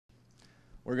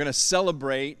We're going to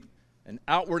celebrate an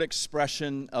outward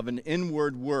expression of an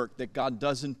inward work that God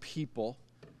does in people,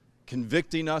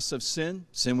 convicting us of sin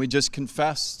we just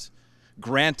confessed,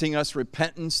 granting us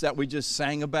repentance that we just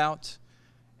sang about,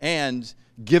 and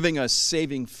giving us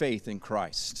saving faith in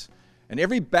Christ. And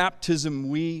every baptism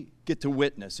we get to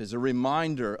witness is a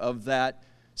reminder of that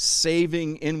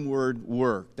saving inward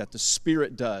work that the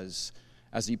Spirit does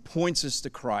as He points us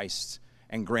to Christ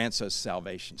and grants us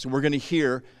salvation. So we're going to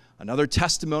hear another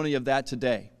testimony of that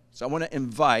today. So I want to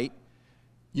invite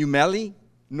Yumeli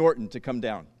Norton to come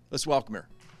down. Let's welcome her.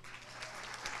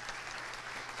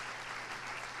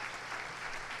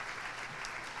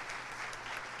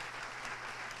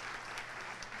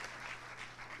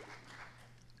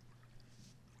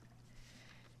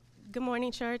 Good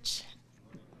morning, church.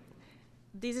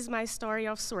 This is my story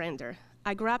of surrender.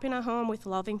 I grew up in a home with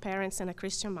loving parents and a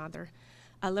Christian mother.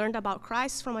 I learned about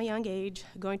Christ from a young age,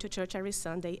 going to church every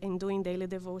Sunday and doing daily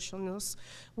devotionals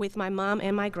with my mom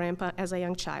and my grandpa as a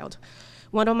young child.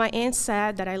 One of my aunts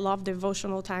said that I loved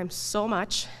devotional time so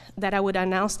much that I would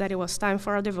announce that it was time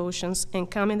for our devotions and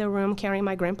come in the room carrying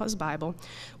my grandpa's Bible,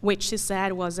 which she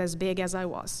said was as big as I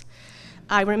was.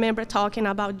 I remember talking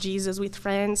about Jesus with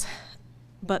friends,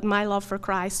 but my love for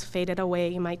Christ faded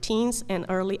away in my teens and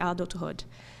early adulthood.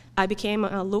 I became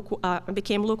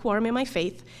lukewarm in my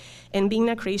faith, and being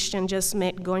a Christian just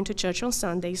meant going to church on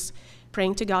Sundays,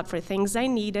 praying to God for things I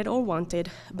needed or wanted,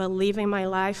 but living my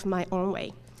life my own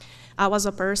way. I was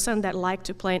a person that liked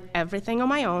to plan everything on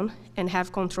my own and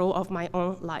have control of my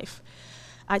own life.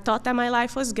 I thought that my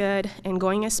life was good and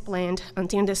going as planned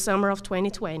until the summer of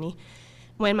 2020,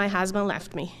 when my husband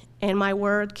left me, and my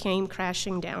world came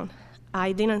crashing down.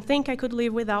 I didn't think I could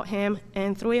live without him,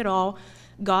 and through it all,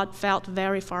 God felt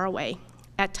very far away.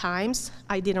 At times,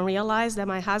 I didn't realize that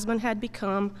my husband had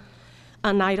become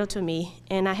an idol to me,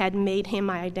 and I had made him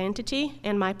my identity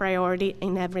and my priority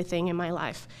in everything in my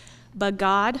life. But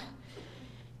God,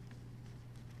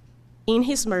 in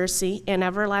His mercy and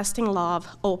everlasting love,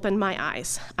 opened my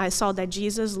eyes. I saw that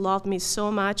Jesus loved me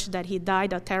so much that He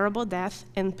died a terrible death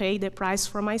and paid the price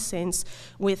for my sins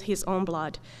with His own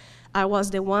blood. I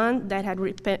was the one that had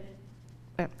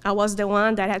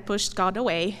pushed God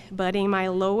away, but in my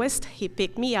lowest, He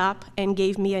picked me up and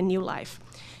gave me a new life.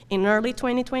 In early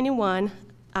 2021,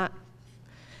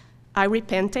 I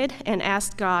repented and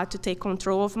asked God to take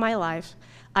control of my life.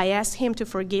 I asked Him to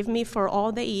forgive me for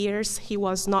all the years He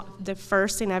was not the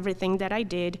first in everything that I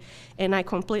did, and I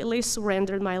completely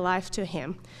surrendered my life to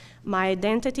Him. My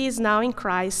identity is now in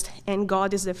Christ, and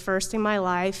God is the first in my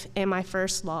life and my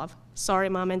first love. Sorry,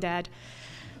 Mom and Dad.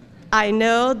 I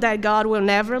know that God will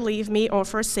never leave me or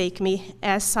forsake me,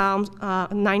 as Psalm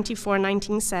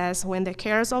 94:19 says, "When the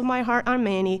cares of my heart are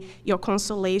many, your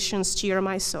consolations cheer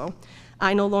my soul."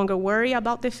 I no longer worry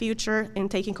about the future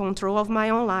and taking control of my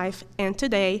own life, and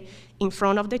today, in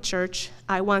front of the church,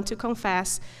 I want to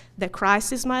confess that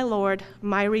Christ is my Lord,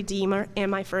 my Redeemer,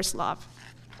 and my first love.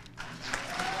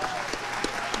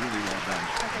 Really well done.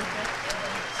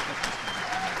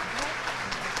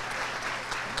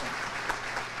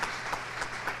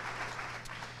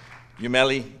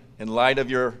 Yumeli, in light of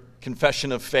your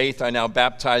confession of faith, I now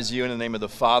baptize you in the name of the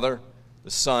Father, the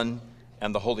Son,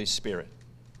 and the Holy Spirit.